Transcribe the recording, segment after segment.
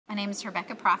My name is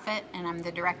Rebecca Prophet, and I'm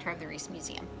the director of the Reese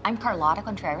Museum. I'm Carlotta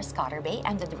Contreras-Scotterbay.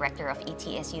 I'm the director of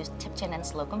ETSU's Tipton and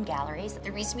Slocum Galleries.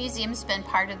 The Reese Museum's been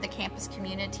part of the campus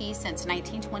community since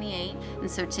 1928,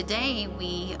 and so today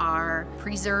we are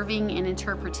preserving and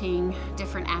interpreting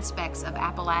different aspects of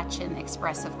Appalachian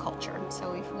expressive culture.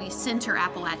 So we center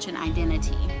Appalachian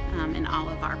identity in all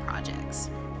of our projects.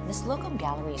 The Slocum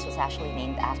Galleries was actually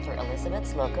named after Elizabeth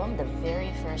Slocum, the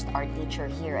very first art teacher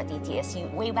here at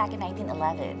ETSU way back in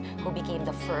 1911, who became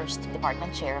the first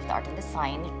department chair of the art and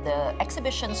design. The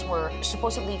exhibitions were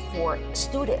supposedly for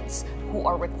students who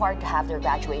are required to have their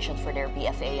graduation for their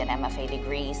BFA and MFA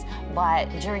degrees, but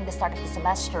during the start of the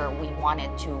semester, we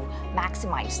wanted to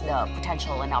maximize the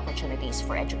potential and opportunities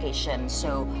for education,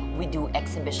 so we do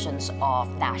exhibitions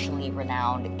of nationally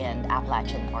renowned and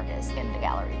Appalachian artists in the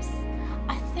galleries.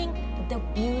 I think the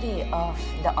beauty of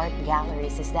the art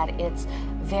galleries is that it's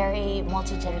very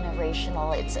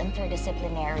multi-generational, it's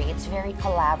interdisciplinary, it's very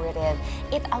collaborative.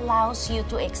 It allows you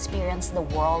to experience the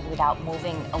world without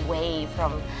moving away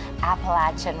from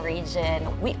Appalachian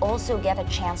region. We also get a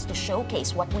chance to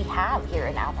showcase what we have here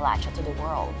in Appalachia to the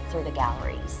world through the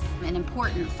galleries. An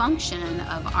important function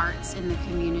of arts in the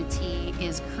community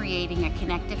is creating a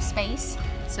connective space.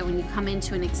 So when you come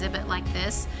into an exhibit like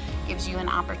this, it gives you an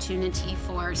opportunity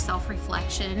for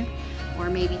self-reflection or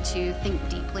maybe to think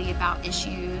deeply about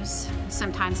issues.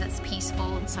 Sometimes it's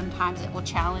peaceful and sometimes it will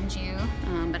challenge you,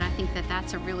 but I think that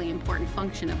that's a really important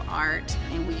function of art,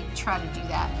 and we try to do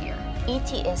that here.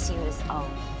 ETSU is a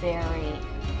very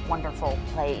wonderful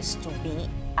place to be.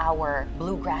 Our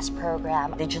bluegrass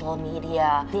program, digital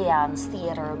media, dance,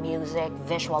 theater, music,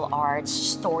 visual arts,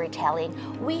 storytelling.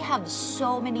 We have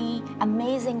so many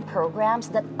amazing programs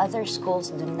that other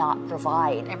schools do not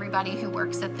provide. Everybody who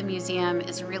works at the museum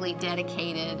is really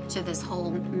dedicated to this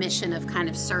whole mission of kind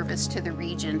of service to the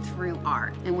region through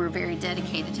art. And we're very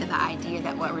dedicated to the idea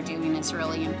that what we're doing is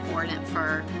really important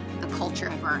for the culture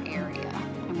of our area.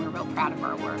 And we're real proud of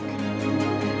our work.